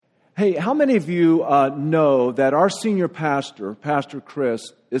Hey, how many of you know that our senior pastor, Pastor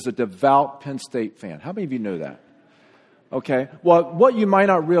Chris, is a devout Penn State fan? How many of you know that? Okay. Well, what you might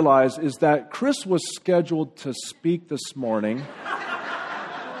not realize is that Chris was scheduled to speak this morning,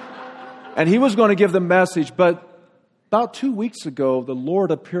 and he was going to give the message, but about 2 weeks ago, the Lord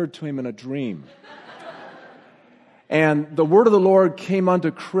appeared to him in a dream. And the word of the Lord came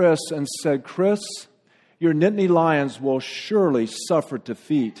unto Chris and said, Chris, your Nittany Lions will surely suffer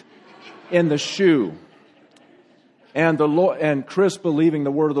defeat in the shoe. And Chris, believing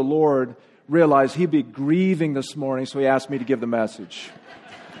the word of the Lord, realized he'd be grieving this morning, so he asked me to give the message.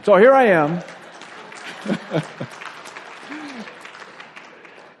 So here I am.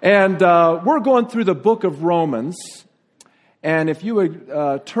 And we're going through the book of Romans. And if you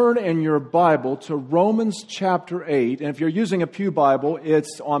would turn in your Bible to Romans chapter 8, and if you're using a Pew Bible,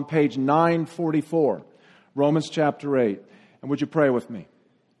 it's on page 944. Romans chapter 8. And would you pray with me?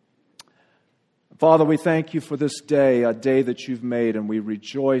 Father, we thank you for this day, a day that you've made, and we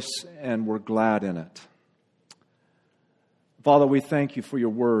rejoice and we're glad in it. Father, we thank you for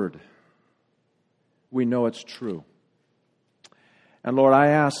your word. We know it's true. And Lord, I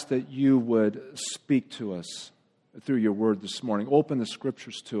ask that you would speak to us through your word this morning. Open the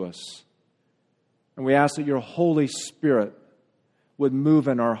scriptures to us. And we ask that your Holy Spirit would move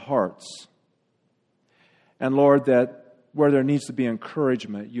in our hearts. And Lord, that where there needs to be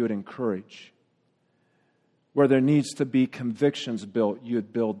encouragement, you would encourage. Where there needs to be convictions built, you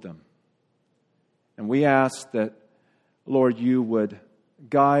would build them. And we ask that, Lord, you would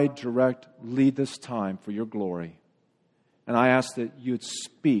guide, direct, lead this time for your glory. And I ask that you would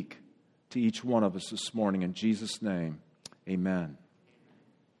speak to each one of us this morning. In Jesus' name, amen.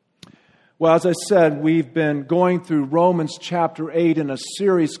 Well, as I said, we've been going through Romans chapter 8 in a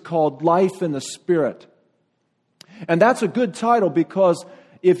series called Life in the Spirit. And that's a good title because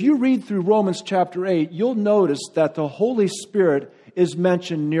if you read through Romans chapter 8, you'll notice that the Holy Spirit is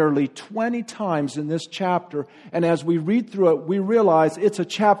mentioned nearly 20 times in this chapter. And as we read through it, we realize it's a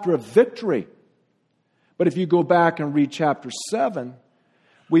chapter of victory. But if you go back and read chapter 7,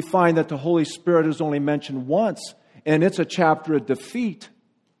 we find that the Holy Spirit is only mentioned once, and it's a chapter of defeat.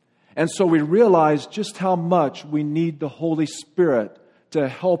 And so we realize just how much we need the Holy Spirit to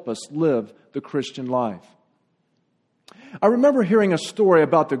help us live the Christian life. I remember hearing a story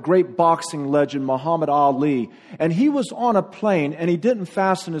about the great boxing legend Muhammad Ali, and he was on a plane and he didn't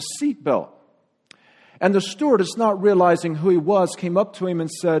fasten his seatbelt. And the stewardess, not realizing who he was, came up to him and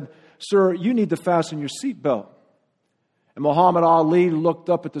said, "Sir, you need to fasten your seatbelt." And Muhammad Ali looked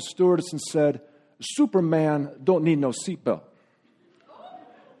up at the stewardess and said, "Superman don't need no seatbelt."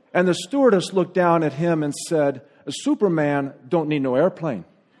 And the stewardess looked down at him and said, "Superman don't need no airplane.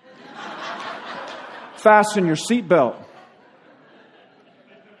 Fasten your seatbelt."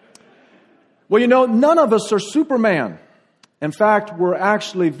 Well, you know, none of us are Superman. In fact, we're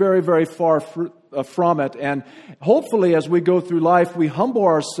actually very, very far from it. And hopefully, as we go through life, we humble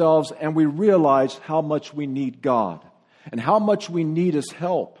ourselves and we realize how much we need God and how much we need His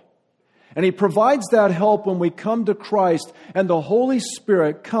help. And He provides that help when we come to Christ and the Holy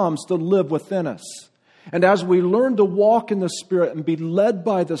Spirit comes to live within us. And as we learn to walk in the Spirit and be led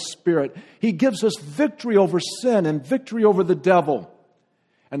by the Spirit, He gives us victory over sin and victory over the devil.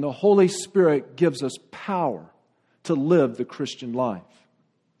 And the Holy Spirit gives us power to live the Christian life.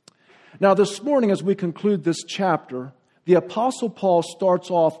 Now, this morning, as we conclude this chapter, the Apostle Paul starts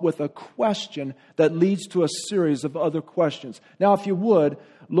off with a question that leads to a series of other questions. Now, if you would,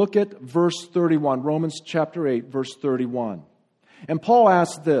 look at verse 31, Romans chapter 8, verse 31. And Paul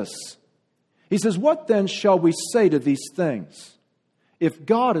asks this. He says, "What then shall we say to these things? If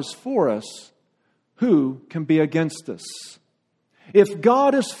God is for us, who can be against us? If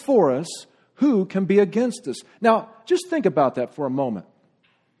God is for us, who can be against us?" Now, just think about that for a moment.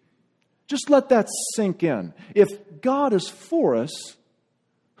 Just let that sink in. If God is for us,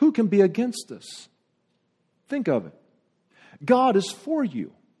 who can be against us? Think of it. God is for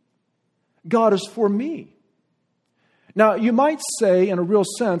you. God is for me. Now, you might say, in a real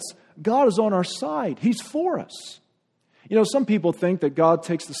sense, God is on our side. He's for us. You know, some people think that God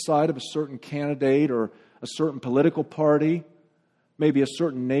takes the side of a certain candidate or a certain political party, maybe a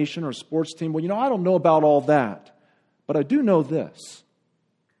certain nation or a sports team. Well, you know, I don't know about all that. But I do know this.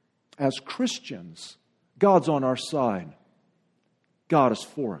 As Christians, God's on our side. God is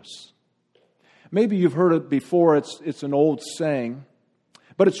for us. Maybe you've heard it before. It's an old saying,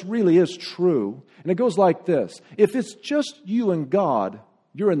 but it really is true. And it goes like this. If it's just you and God,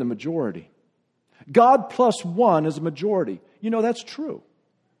 you're in the majority. God plus one is a majority. You know, that's true.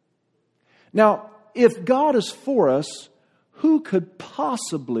 Now, if God is for us, who could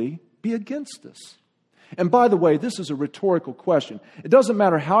possibly be against us? And by the way, this is a rhetorical question. It doesn't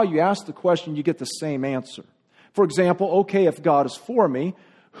matter how you ask the question, you get the same answer. For example, okay, if God is for me,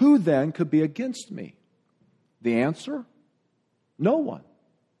 who then could be against me? The answer? No one.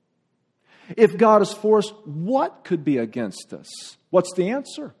 If God is for us, what could be against us? What's the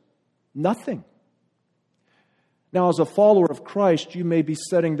answer? Nothing. Now, as a follower of Christ, you may be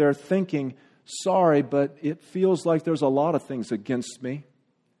sitting there thinking, sorry, but it feels like there's a lot of things against me.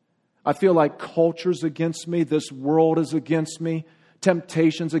 I feel like culture's against me, this world is against me,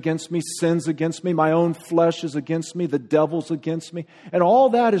 temptation's against me, sin's against me, my own flesh is against me, the devil's against me, and all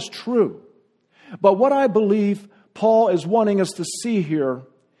that is true. But what I believe Paul is wanting us to see here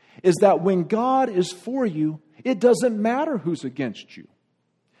is that when God is for you, it doesn't matter who's against you.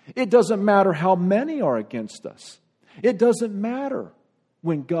 It doesn't matter how many are against us. It doesn't matter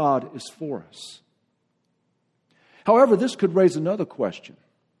when God is for us. However, this could raise another question.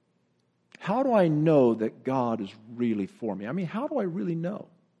 How do I know that God is really for me? I mean, how do I really know?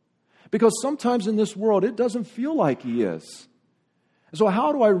 Because sometimes in this world, it doesn't feel like He is. So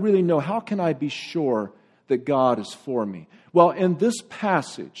how do I really know? How can I be sure that God is for me? Well, in this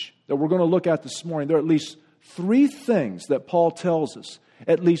passage that we're going to look at this morning, there are at least 3 things that Paul tells us.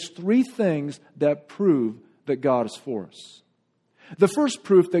 At least 3 things that prove that God is for us. The first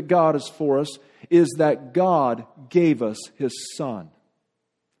proof that God is for us is that God gave us His Son.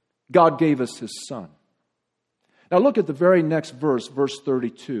 God gave us His Son. Now look at the very next verse, verse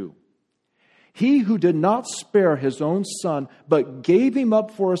 32. He who did not spare His own Son, but gave Him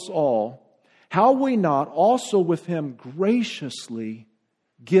up for us all, how will He not also with Him graciously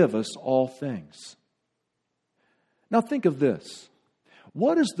give us all things? Now think of this.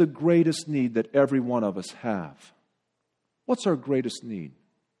 What is the greatest need that every one of us have? What's our greatest need?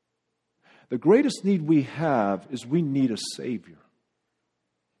 The greatest need we have is we need a Savior.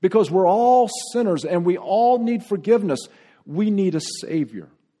 Because we're all sinners and we all need forgiveness. We need a Savior.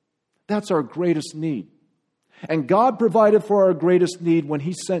 That's our greatest need. And God provided for our greatest need when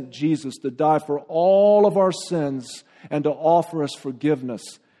He sent Jesus to die for all of our sins and to offer us forgiveness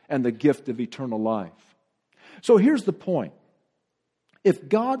and the gift of eternal life. So here's the point. If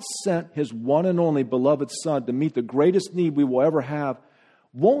God sent His one and only beloved Son to meet the greatest need we will ever have,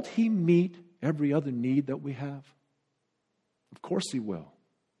 won't He meet every other need that we have? Of course He will.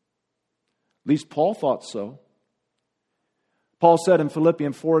 At least Paul thought so. Paul said in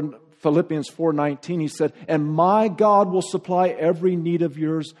Philippians 4:19, he said, "And my God will supply every need of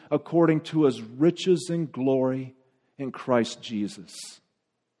yours according to His riches and glory in Christ Jesus."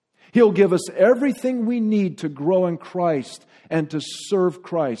 He'll give us everything we need to grow in Christ and to serve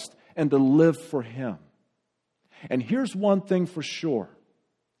Christ and to live for Him. And here's one thing for sure.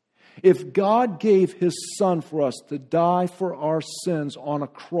 If God gave His Son for us to die for our sins on a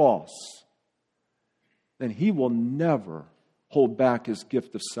cross, then He will never hold back His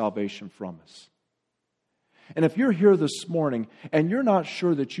gift of salvation from us. And if you're here this morning and you're not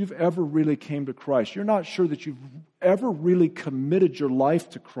sure that you've ever really came to Christ, you're not sure that you've ever really committed your life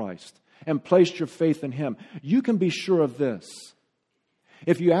to Christ and placed your faith in Him, you can be sure of this.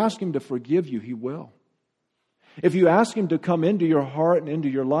 If you ask Him to forgive you, He will. If you ask Him to come into your heart and into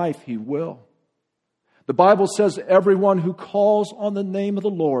your life, He will. The Bible says everyone who calls on the name of the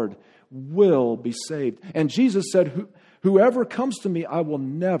Lord will be saved. And Jesus said, whoever comes to me, I will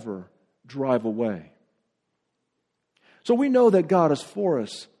never drive away. So we know that God is for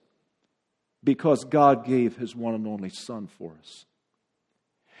us because God gave His one and only Son for us.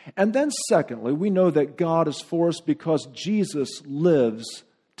 And then secondly, we know that God is for us because Jesus lives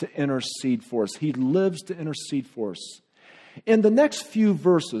to intercede for us. He lives to intercede for us. In the next few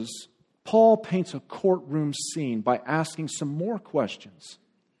verses, Paul paints a courtroom scene by asking some more questions.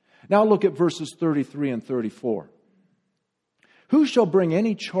 Now look at verses 33 and 34. Who shall bring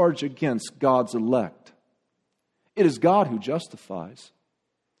any charge against God's elect? It is God who justifies.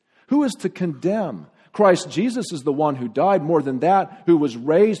 Who is to condemn? Christ Jesus is the one who died, more than that, who was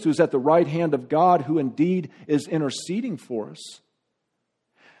raised, who is at the right hand of God, who indeed is interceding for us.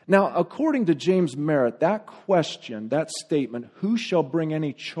 Now, according to James Merritt, that question, that statement, who shall bring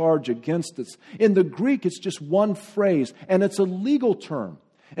any charge against us? In the Greek, it's just one phrase, and it's a legal term.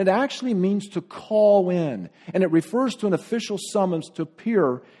 It actually means to call in, and it refers to an official summons to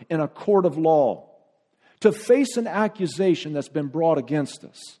appear in a court of law, to face an accusation that's been brought against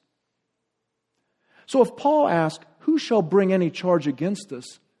us. So if Paul asks, who shall bring any charge against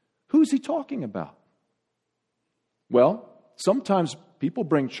us, who's he talking about? Well, sometimes people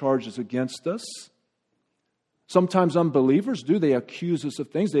bring charges against us. Sometimes unbelievers do. They accuse us of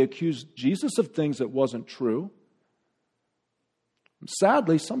things. They accuse Jesus of things that wasn't true.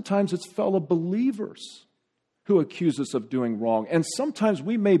 Sadly, sometimes it's fellow believers who accuse us of doing wrong. And sometimes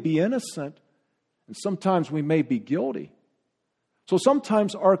we may be innocent, and sometimes we may be guilty. So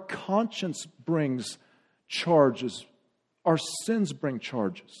sometimes our conscience brings charges. Our sins bring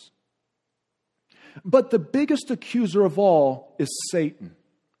charges. But the biggest accuser of all is Satan.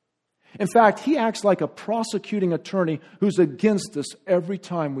 In fact, he acts like a prosecuting attorney who's against us every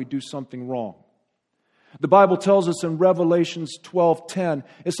time we do something wrong. The Bible tells us in Revelations 12:10,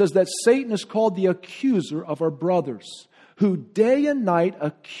 it says that Satan is called the accuser of our brothers, who day and night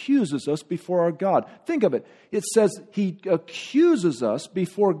accuses us before our God. Think of it. It says he accuses us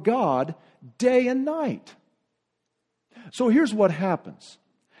before God day and night. So here's what happens.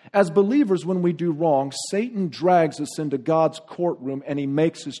 As believers, when we do wrong, Satan drags us into God's courtroom and he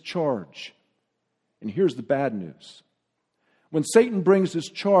makes his charge. And here's the bad news. When Satan brings his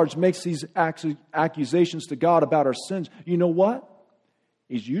charge, makes these accusations to God about our sins, you know what?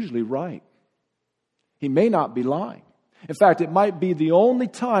 He's usually right. He may not be lying. In fact, it might be the only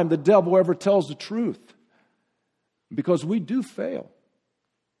time the devil ever tells the truth. Because we do fail.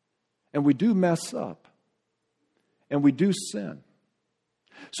 And we do mess up. And we do sin.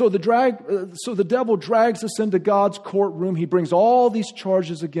 So the devil drags us into God's courtroom. He brings all these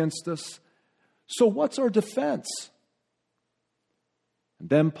charges against us. So what's our defense? And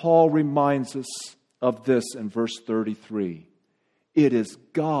then Paul reminds us of this in verse 33. It is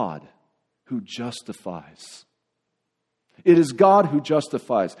God who justifies. It is God who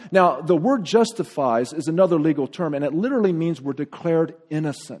justifies. Now, the word justifies is another legal term, and it literally means we're declared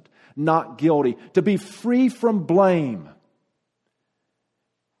innocent, not guilty, to be free from blame.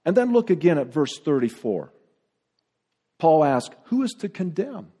 And then look again at verse 34. Paul asks, who is to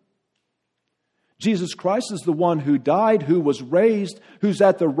condemn? Jesus Christ is the one who died, who was raised, who's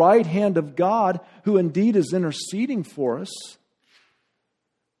at the right hand of God, who indeed is interceding for us.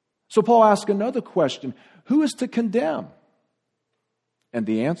 So Paul asks another question. Who is to condemn? And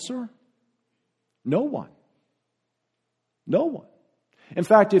the answer? No one. No one. In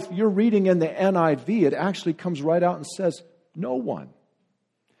fact, if you're reading in the NIV, it actually comes right out and says, no one.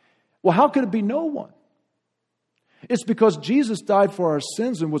 Well, how could it be no one? It's because Jesus died for our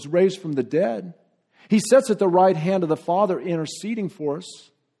sins and was raised from the dead. He sits at the right hand of the Father interceding for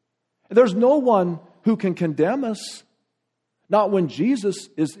us. There's no one who can condemn us, not when Jesus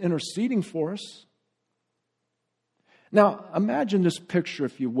is interceding for us. Now, imagine this picture,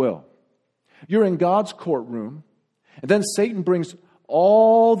 if you will. You're in God's courtroom, and then Satan brings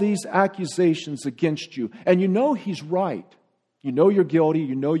all these accusations against you, and you know he's right. You know you're guilty,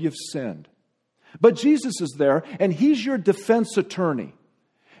 you know you've sinned. But Jesus is there, and he's your defense attorney.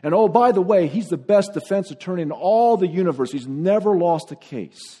 And oh, by the way, he's the best defense attorney in all the universe. He's never lost a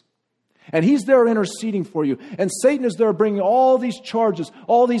case. And he's there interceding for you. And Satan is there bringing all these charges,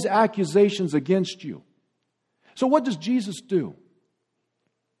 all these accusations against you. So what does Jesus do?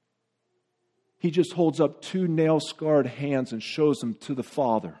 He just holds up two nail-scarred hands and shows them to the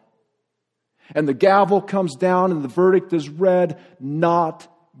Father. And the gavel comes down and the verdict is read, not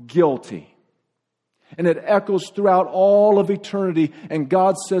guilty. And it echoes throughout all of eternity. And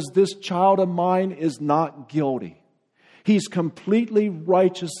God says, this child of mine is not guilty. He's completely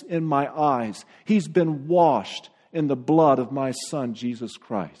righteous in my eyes. He's been washed in the blood of my Son, Jesus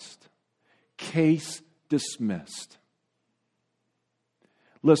Christ. Case dismissed.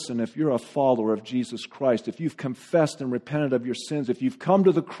 Listen, if you're a follower of Jesus Christ, if you've confessed and repented of your sins, if you've come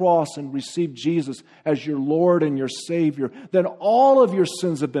to the cross and received Jesus as your Lord and your Savior, then all of your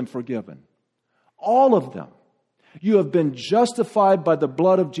sins have been forgiven. All of them. You have been justified by the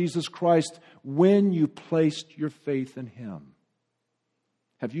blood of Jesus Christ when you placed your faith in Him.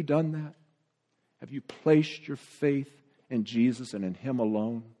 Have you done that? Have you placed your faith in Jesus and in Him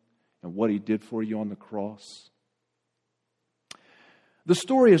alone and what He did for you on the cross? The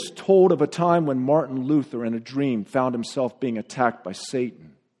story is told of a time when Martin Luther, in a dream, found himself being attacked by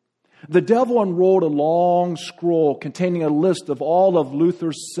Satan. The devil unrolled a long scroll containing a list of all of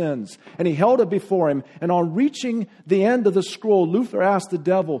Luther's sins, and he held it before him. And on reaching the end of the scroll, Luther asked the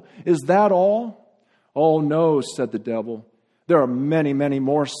devil, "Is that all?" "Oh, no," said the devil. "There are many, many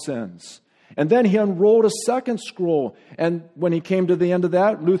more sins." And then he unrolled a second scroll, and when he came to the end of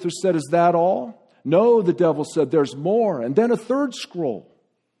that, Luther said, "Is that all?" "No," the devil said, "there's more." And then a third scroll.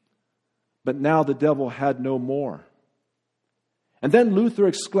 But now the devil had no more. And then Luther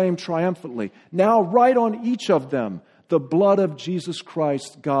exclaimed triumphantly, "Now write on each of them, the blood of Jesus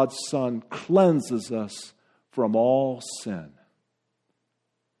Christ, God's Son, cleanses us from all sin."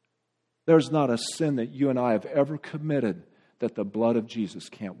 There's not a sin that you and I have ever committed that the blood of Jesus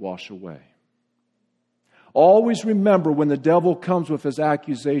can't wash away. Always remember when the devil comes with his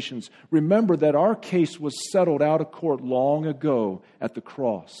accusations, remember that our case was settled out of court long ago at the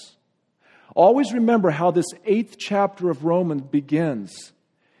cross. Always remember how this 8th chapter of Romans begins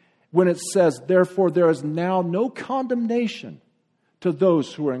when it says, therefore there is now no condemnation to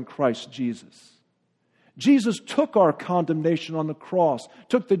those who are in Christ Jesus. Jesus took our condemnation on the cross,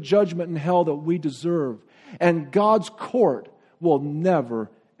 took the judgment in hell that we deserve, and God's court will never,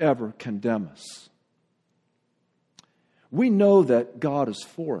 ever condemn us. We know that God is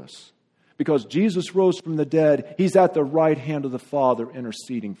for us because Jesus rose from the dead. He's at the right hand of the Father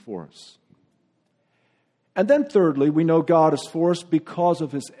interceding for us. And then thirdly, we know God is for us because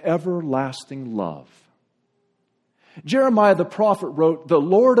of His everlasting love. Jeremiah the prophet wrote, the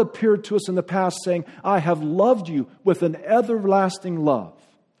Lord appeared to us in the past saying, I have loved you with an everlasting love.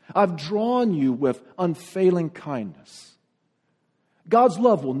 I've drawn you with unfailing kindness. God's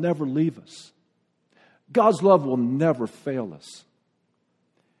love will never leave us. God's love will never fail us.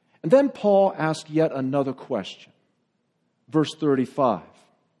 And then Paul asked yet another question. Verse 35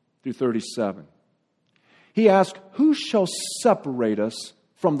 through 37. He asked, who shall separate us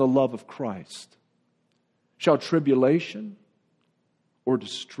from the love of Christ? Shall tribulation or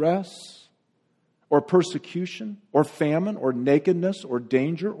distress or persecution or famine or nakedness or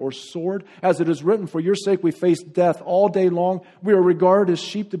danger or sword? As it is written, for your sake we face death all day long. We are regarded as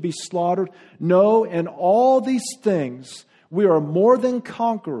sheep to be slaughtered. No, in all these things we are more than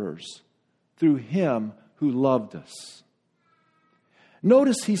conquerors through Him who loved us.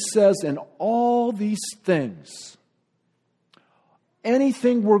 Notice he says, in all these things,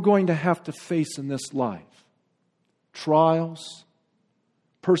 anything we're going to have to face in this life, trials,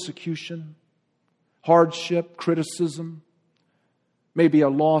 persecution, hardship, criticism, maybe a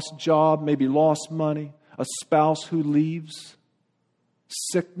lost job, maybe lost money, a spouse who leaves,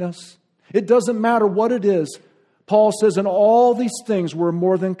 sickness. It doesn't matter what it is. Paul says, in all these things we're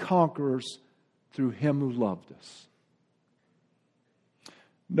more than conquerors through Him who loved us.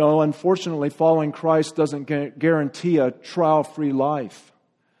 No, unfortunately, following Christ doesn't guarantee a trial-free life.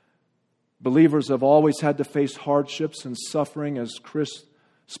 Believers have always had to face hardships and suffering, as Chris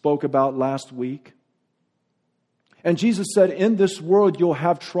spoke about last week. And Jesus said, in this world you'll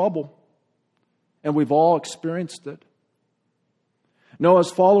have trouble. And we've all experienced it. No,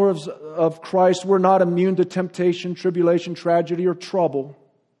 as followers of Christ, we're not immune to temptation, tribulation, tragedy, or trouble.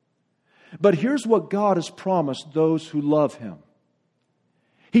 But here's what God has promised those who love Him.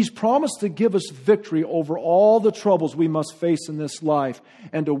 He's promised to give us victory over all the troubles we must face in this life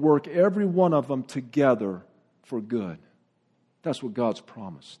and to work every one of them together for good. That's what God's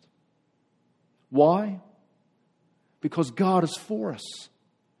promised. Why? Because God is for us.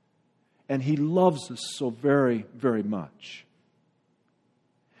 And He loves us so very, very much.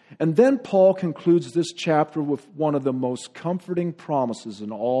 And then Paul concludes this chapter with one of the most comforting promises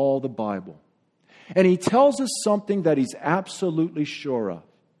in all the Bible. And he tells us something that he's absolutely sure of.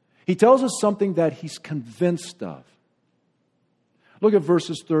 He tells us something that he's convinced of. Look at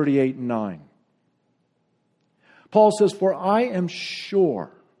verses 38 and 9. Paul says, for I am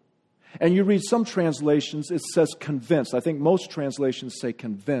sure. And you read some translations, it says convinced. I think most translations say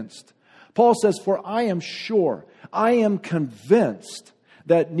convinced. Paul says, for I am sure, I am convinced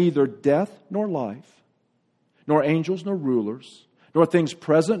that neither death nor life, nor angels nor rulers, nor things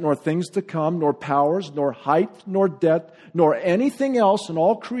present, nor things to come, nor powers, nor height, nor depth, nor anything else in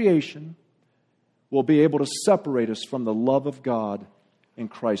all creation will be able to separate us from the love of God in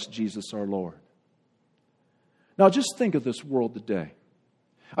Christ Jesus our Lord. Now just think of this world today.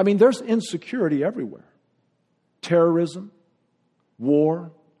 I mean, there's insecurity everywhere. Terrorism,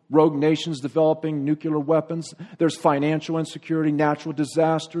 war, rogue nations developing nuclear weapons. There's financial insecurity, natural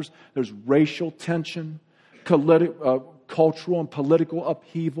disasters. There's racial tension, cultural and political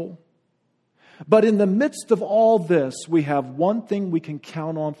upheaval. But in the midst of all this, we have one thing we can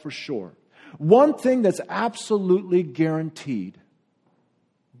count on for sure. One thing that's absolutely guaranteed.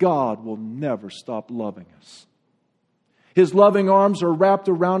 God will never stop loving us. His loving arms are wrapped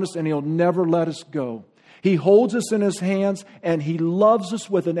around us and He'll never let us go. He holds us in His hands and He loves us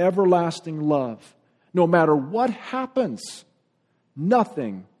with an everlasting love. No matter what happens,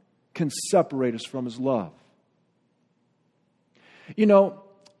 nothing can separate us from His love. You know,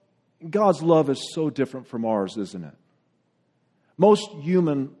 God's love is so different from ours, isn't it? Most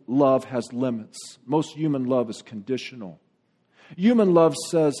human love has limits. Most human love is conditional. Human love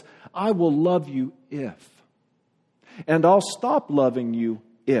says, I will love you if. And I'll stop loving you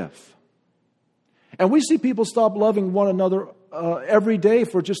if. And we see people stop loving one another every day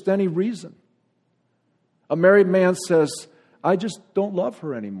for just any reason. A married man says, I just don't love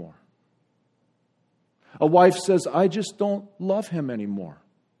her anymore. A wife says, I just don't love him anymore.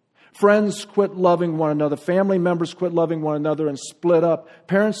 Friends quit loving one another. Family members quit loving one another and split up.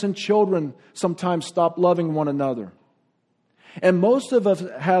 Parents and children sometimes stop loving one another. And most of us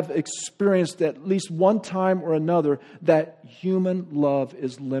have experienced at least one time or another that human love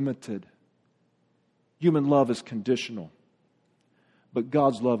is limited. Human love is conditional. But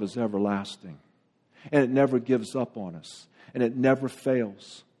God's love is everlasting. And it never gives up on us. And it never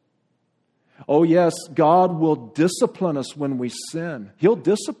fails. Oh yes, God will discipline us when we sin. He'll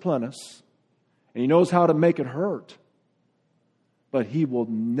discipline us. And He knows how to make it hurt. But He will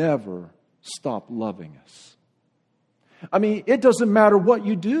never stop loving us. I mean, it doesn't matter what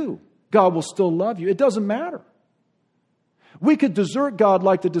you do. God will still love you. It doesn't matter. We could desert God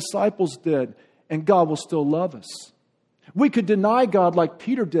like the disciples did, and God will still love us. We could deny God like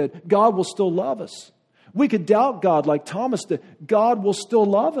Peter did. God will still love us. We could doubt God like Thomas did. God will still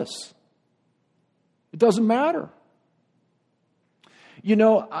love us. It doesn't matter. You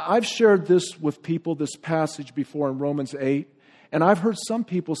know, I've shared this with people, this passage before in Romans 8, and I've heard some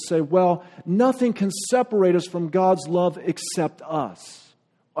people say, well, nothing can separate us from God's love except us.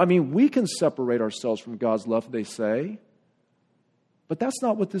 I mean, we can separate ourselves from God's love, they say, but that's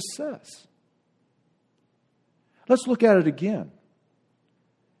not what this says. Let's look at it again.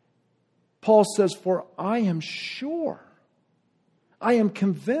 Paul says, for I am sure, I am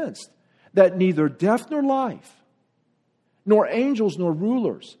convinced that neither death nor life, nor angels nor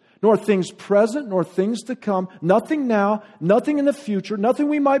rulers, nor things present nor things to come, nothing now, nothing in the future, nothing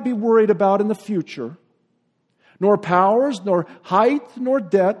we might be worried about in the future, nor powers, nor height, nor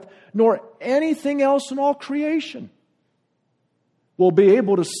depth, nor anything else in all creation will be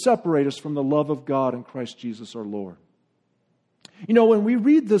able to separate us from the love of God in Christ Jesus our Lord. You know, when we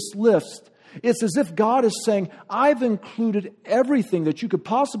read this list, it's as if God is saying, I've included everything that you could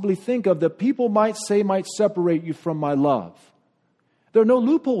possibly think of that people might say might separate you from my love. There are no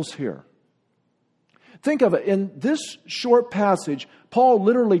loopholes here. Think of it. In this short passage, Paul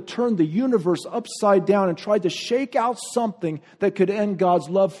literally turned the universe upside down and tried to shake out something that could end God's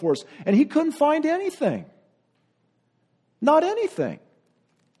love for us. And he couldn't find anything. Not anything.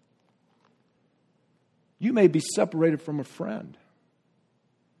 You may be separated from a friend.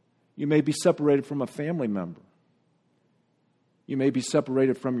 You may be separated from a family member. You may be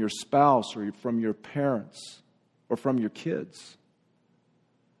separated from your spouse or from your parents or from your kids.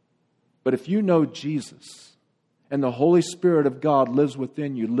 But if you know Jesus and the Holy Spirit of God lives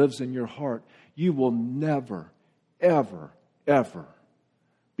within you, lives in your heart, you will never, ever, ever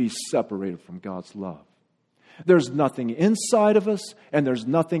be separated from God's love. There's nothing inside of us and there's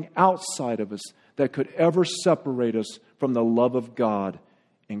nothing outside of us that could ever separate us from the love of God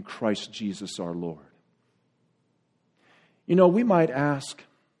in Christ Jesus our Lord. You know, we might ask,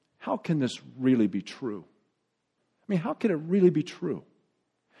 how can this really be true? I mean, how can it really be true?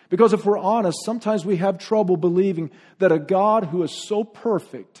 Because if we're honest, sometimes we have trouble believing that a God who is so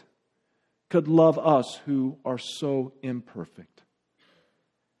perfect could love us who are so imperfect.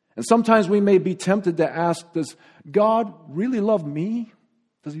 And sometimes we may be tempted to ask, does God really love me?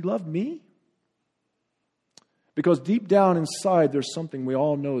 Does He love me? Because deep down inside, there's something we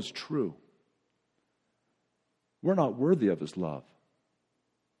all know is true. We're not worthy of His love.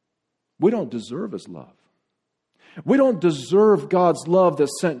 We don't deserve His love. We don't deserve God's love that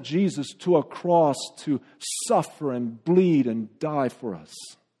sent Jesus to a cross to suffer and bleed and die for us.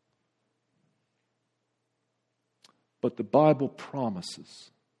 But the Bible promises,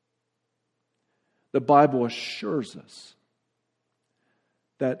 the Bible assures us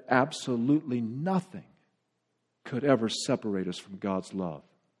that absolutely nothing could ever separate us from God's love.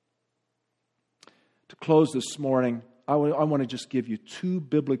 To close this morning, I want to just give you two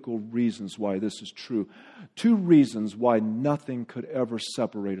biblical reasons why this is true. Two reasons why nothing could ever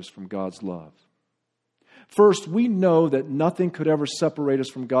separate us from God's love. First, we know that nothing could ever separate us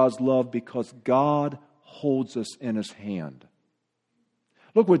from God's love because God holds us in His hand.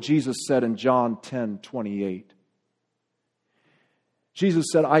 Look what Jesus said in John 10:28. Jesus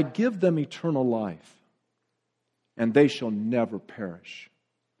said, I give them eternal life, and they shall never perish.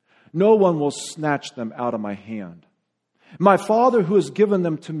 No one will snatch them out of my hand. My Father who has given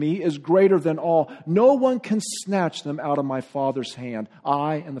them to me is greater than all. No one can snatch them out of my Father's hand.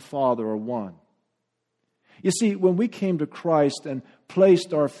 I and the Father are one. You see, when we came to Christ and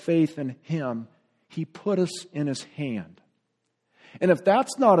placed our faith in Him, He put us in His hand. And if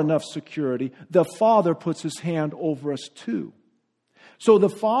that's not enough security, the Father puts His hand over us too. So the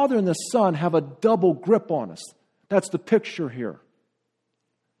Father and the Son have a double grip on us. That's the picture here.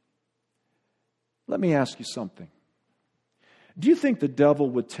 Let me ask you something. Do you think the devil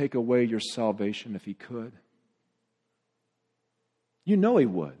would take away your salvation if he could? You know he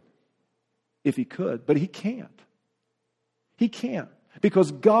would if he could, but he can't. He can't,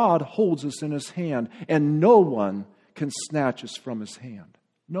 because God holds us in his hand, and no one can snatch us from his hand.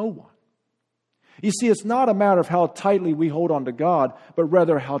 No one. You see, it's not a matter of how tightly we hold on to God, but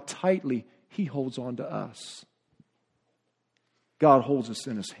rather how tightly he holds on to us. God holds us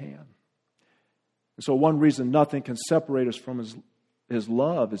in his hand. And so one reason nothing can separate us from his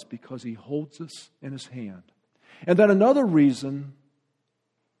love is because he holds us in his hand. And then another reason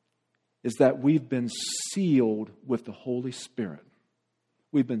is that we've been sealed with the Holy Spirit.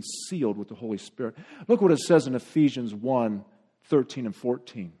 We've been sealed with the Holy Spirit. Look what it says in Ephesians 1:13 and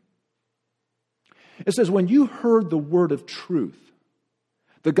 14. It says, when you heard the word of truth,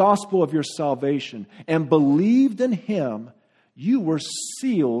 the gospel of your salvation, and believed in him, you were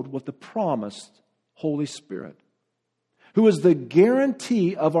sealed with the promised Holy Spirit, who is the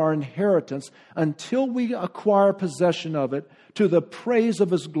guarantee of our inheritance until we acquire possession of it to the praise of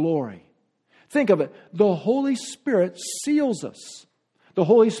his glory. Think of it. The Holy Spirit seals us. The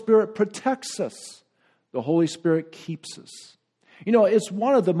Holy Spirit protects us. The Holy Spirit keeps us. You know, it's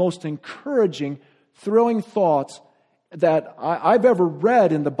one of the most encouraging, thrilling thoughts that I've ever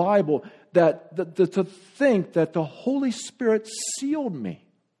read in the Bible, that to think that the Holy Spirit sealed me.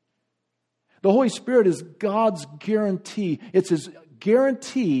 The Holy Spirit is God's guarantee. It's his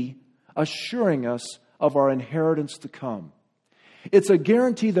guarantee assuring us of our inheritance to come. It's a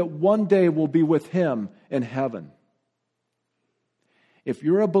guarantee that one day we'll be with him in heaven. If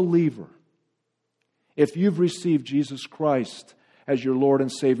you're a believer, if you've received Jesus Christ as your Lord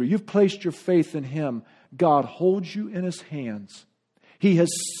and Savior, you've placed your faith in him, God holds you in his hands. He has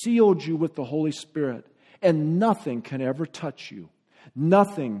sealed you with the Holy Spirit, and nothing can ever touch you.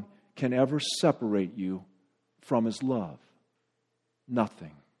 Nothing can ever separate you from his love.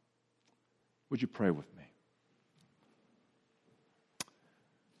 Nothing. Would you pray with me?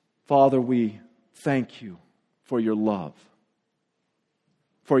 Father, we thank you for your love,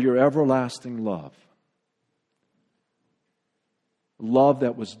 for your everlasting love. Love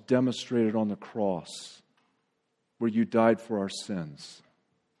that was demonstrated on the cross, where you died for our sins.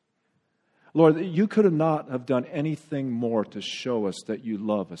 Lord, you could not have done anything more to show us that you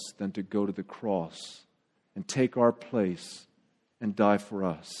love us than to go to the cross and take our place and die for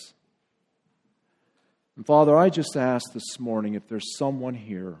us. And Father, I just ask this morning if there's someone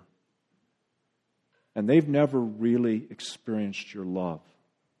here and they've never really experienced your love.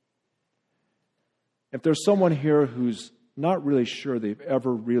 If there's someone here who's not really sure they've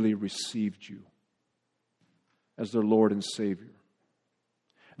ever really received you as their Lord and Savior.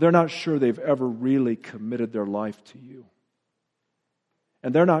 They're not sure they've ever really committed their life to you.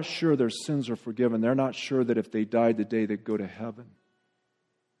 And they're not sure their sins are forgiven. They're not sure that if they died today, they'd go to heaven.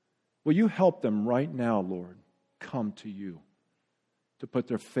 Will you help them right now, Lord, come to you, to put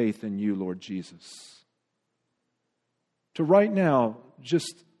their faith in you, Lord Jesus? To right now,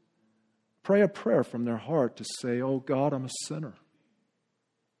 just pray a prayer from their heart to say, oh God, I'm a sinner.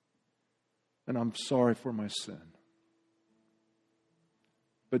 And I'm sorry for my sin.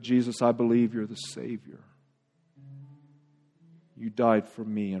 But Jesus, I believe you're the Savior. You died for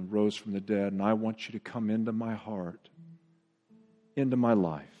me and rose from the dead, and I want you to come into my heart, into my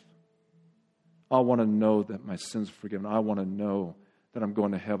life. I want to know that my sins are forgiven. I want to know that I'm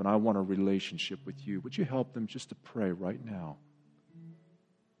going to heaven. I want a relationship with you. Would you help them just to pray right now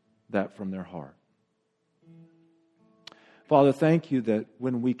that from their heart? Father, thank you that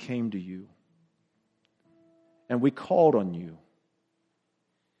when we came to you and we called on you,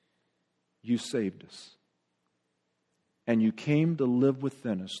 you saved us. And you came to live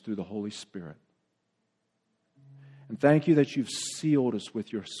within us through the Holy Spirit. And thank you that you've sealed us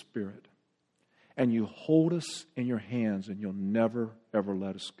with your Spirit. And you hold us in your hands and you'll never, ever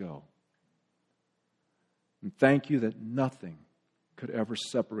let us go. And thank you that nothing could ever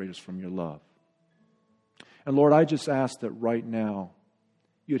separate us from your love. And Lord, I just ask that right now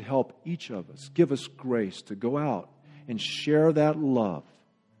you'd help each of us, give us grace to go out and share that love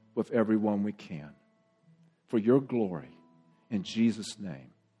with everyone we can. For your glory, in Jesus'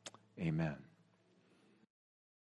 name, amen.